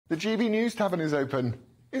The GBNews tavern is open.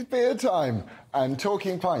 It's beer time. And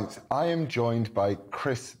talking pints, I am joined by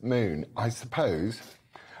Chris Moon. I suppose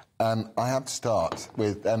I have to start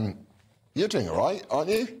with, you're doing all right, aren't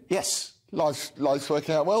you? Yes. Life's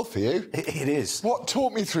working out well for you. It is. What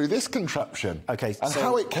taught me through this contraption? Okay, and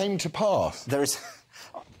how it came to pass? There is...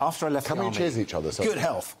 After I left the army... Can we cheers each other? Good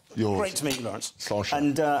health. Yours. Great to meet you, Laurence. Sacha.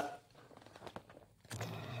 And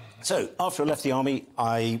so, after I left the army,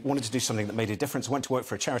 I wanted to do something that made a difference. I went to work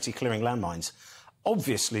for a charity clearing landmines.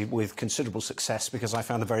 Obviously with considerable success, because I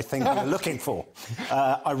found the very thing we were looking for.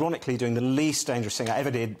 Ironically, doing the least dangerous thing I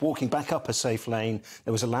ever did, walking back up a safe lane,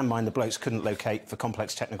 there was a landmine the blokes couldn't locate for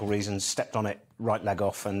complex technical reasons, stepped on it, right leg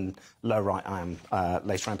off and lower right arm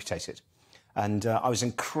later amputated. And I was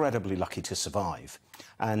incredibly lucky to survive.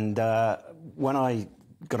 And when I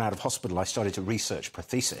got out of hospital, I started to research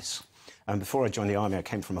prosthesis. And before I joined the army, I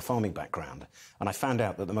came from a farming background. And I found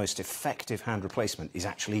out that the most effective hand replacement is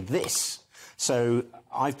actually this. So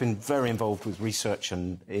I've been very involved with research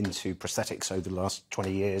and into prosthetics over the last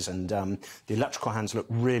 20 years, and the electrical hands look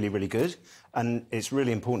really, really good. And it's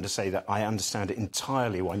really important to say that I understand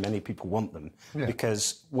entirely why many people want them. Yeah.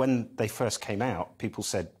 Because when they first came out, people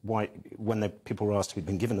said, why? When people were asked who'd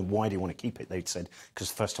been given them, why do you want to keep it? They'd said, because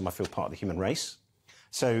the first time I feel part of the human race.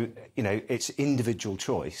 So, you know, it's individual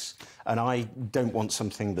choice, and I don't want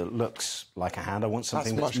something that looks like a hand. I want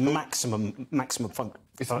something that's maximum function.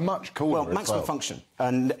 It's much cooler. Well, maximum function,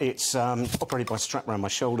 and it's operated by a strap around my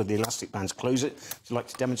shoulder. The elastic bands close it. Would you like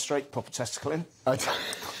to demonstrate? Pop a testicle in.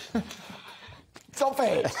 Stop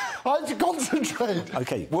it! I have to concentrate.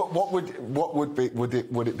 Okay.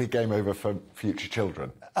 Would it be game over for future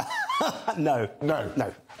children? No. No.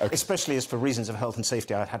 No. Okay. Especially as for reasons of health and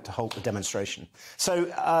safety, I had to halt the demonstration.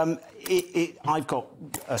 So I've got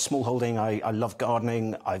a small holding. I love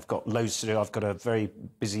gardening. I've got loads to do. I've got a very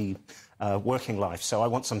busy working life. So I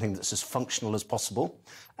want something that's as functional as possible.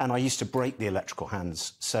 And I used to break the electrical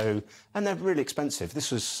hands. And they're really expensive.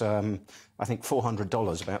 This was, I think,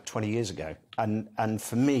 $400 about 20 years ago. And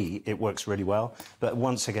for me, it works really well. But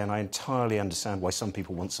once again, I entirely understand why some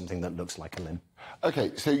people want something that looks like a limb.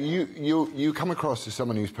 OK, so you come across as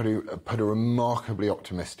someone who's put a remarkably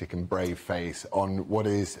optimistic and brave face on what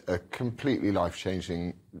is a completely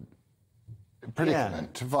life-changing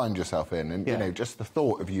predicament to find yourself in. And, you know, just the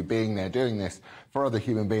thought of you being there doing this for other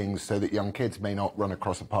human beings so that young kids may not run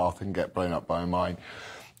across a path and get blown up by a mine.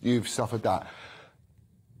 You've suffered that.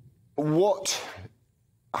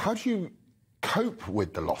 How do you cope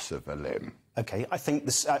with the loss of a limb? OK, I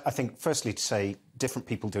think firstly to say different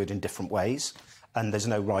people do it in different ways, and there's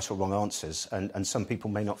no right or wrong answers, and some people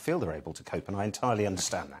may not feel they're able to cope, and I entirely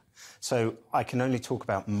understand that. So I can only talk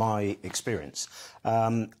about my experience.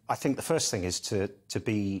 I think the first thing is to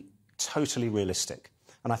be totally realistic,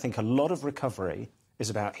 and I think a lot of recovery is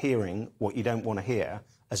about hearing what you don't want to hear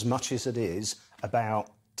as much as it is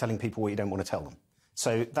about telling people what you don't want to tell them.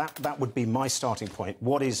 So that would be my starting point.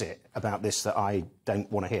 What is it about this that I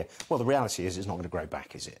don't want to hear? Well, the reality is it's not going to grow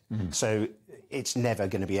back, is it? Mm-hmm. So it's never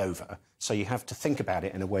going to be over. So you have to think about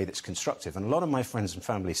it in a way that's constructive. And a lot of my friends and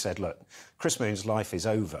family said, look, Chris Moon's life is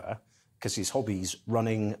over because his hobbies,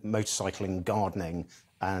 running, motorcycling, gardening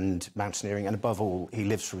and mountaineering, and above all, he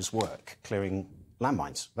lives for his work, clearing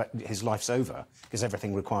landmines. His life's over because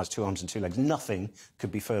everything requires 2 arms and 2 legs. Nothing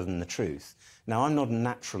could be further than the truth. Now, I'm not a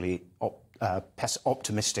naturally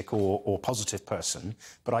optimistic or positive person,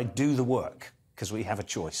 but I do the work because we have a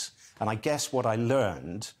choice. And I guess what I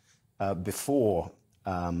learned before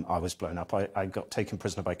I was blown up, I got taken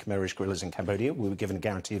prisoner by Khmer Rouge guerrillas in Cambodia. We were given a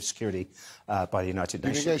guarantee of security by the United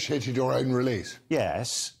Nations. You negotiated your own release?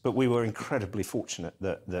 Yes, but we were incredibly fortunate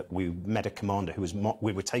that we met a commander who was...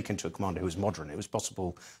 we were taken to a commander who was modern. It was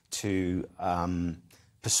possible to...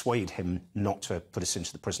 persuade him not to put us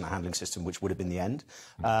into the prisoner handling system, which would have been the end.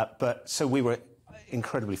 So we were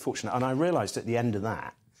incredibly fortunate. And I realised at the end of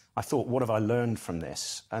that, I thought, what have I learned from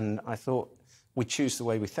this? And I thought, we choose the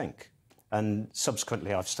way we think. And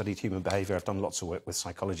subsequently, I've studied human behaviour. I've done lots of work with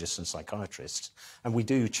psychologists and psychiatrists. And we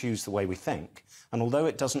do choose the way we think. And although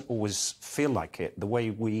it doesn't always feel like it, the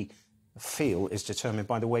way we feel is determined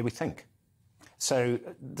by the way we think. So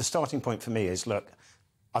the starting point for me is, look,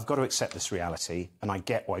 I've got to accept this reality, and I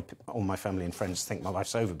get why all my family and friends think my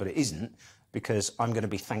life's over, but it isn't, because I'm going to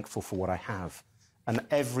be thankful for what I have. And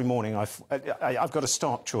every morning I've got a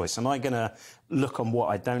stark choice. Am I going to look on what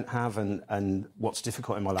I don't have and what's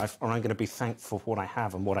difficult in my life, or am I going to be thankful for what I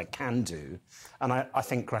have and what I can do? And I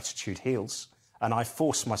think gratitude heals, and I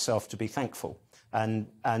force myself to be thankful. And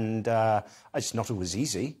it's not always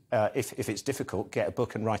easy. If it's difficult, get a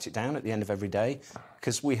book and write it down at the end of every day,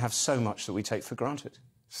 because we have so much that we take for granted.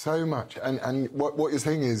 So much. And what you're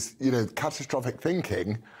saying is, you know, catastrophic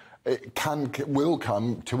thinking, it will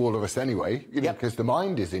come to all of us anyway, you know, because the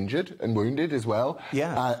mind is injured and wounded as well.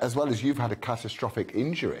 Yeah. As well as you've had a catastrophic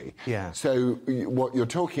injury. Yeah. So what you're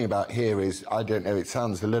talking about here is, I don't know, it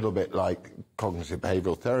sounds a little bit like cognitive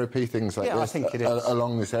behavioural therapy, things like this. I think it is.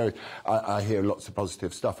 Along this area. I hear lots of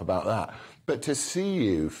positive stuff about that. But to see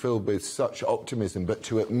you filled with such optimism, but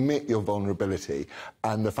to admit your vulnerability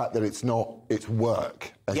and the fact that it's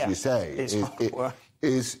work, as you say,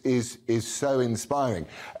 is so inspiring.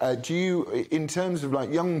 Do you, in terms of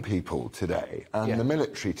like young people today and the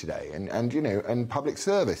military today and you know, and public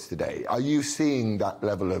service today, are you seeing that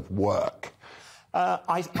level of work?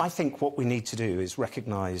 I think what we need to do is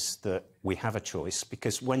recognise that we have a choice,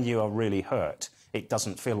 because when you are really hurt, it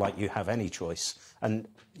doesn't feel like you have any choice. And,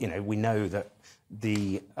 you know, we know that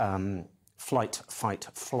the flight, fight,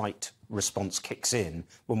 flight response kicks in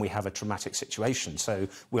when we have a traumatic situation. So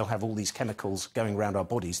we'll have all these chemicals going around our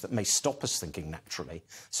bodies that may stop us thinking naturally.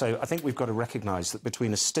 So I think we've got to recognise that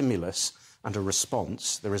between a stimulus and a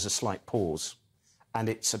response, there is a slight pause. And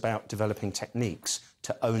it's about developing techniques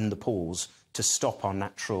to own the pause, to stop our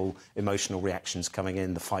natural emotional reactions coming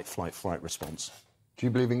in, the fight, flight, flight response. Do you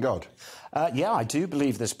believe in God? Yeah, I do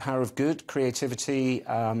believe there's power of good, creativity,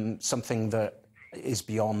 something that is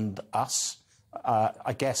beyond us.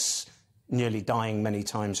 I guess nearly dying many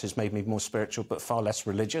times has made me more spiritual, but far less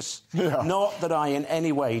religious. Yeah. Not that I in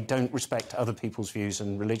any way don't respect other people's views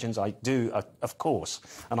and religions. I do, of course,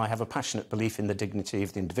 and I have a passionate belief in the dignity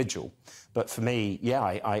of the individual. But for me, yeah,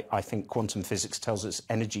 I think quantum physics tells us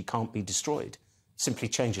energy can't be destroyed. It simply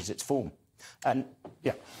changes its form. And,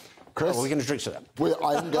 yeah. Chris, we're going to drink to that.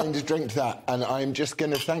 I'm going to drink to that, and I'm just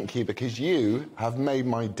going to thank you, because you have made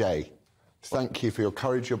my day. Thank you for your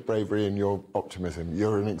courage, your bravery and your optimism.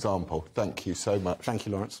 You're an example. Thank you so much. Thank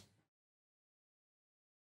you, Laurence.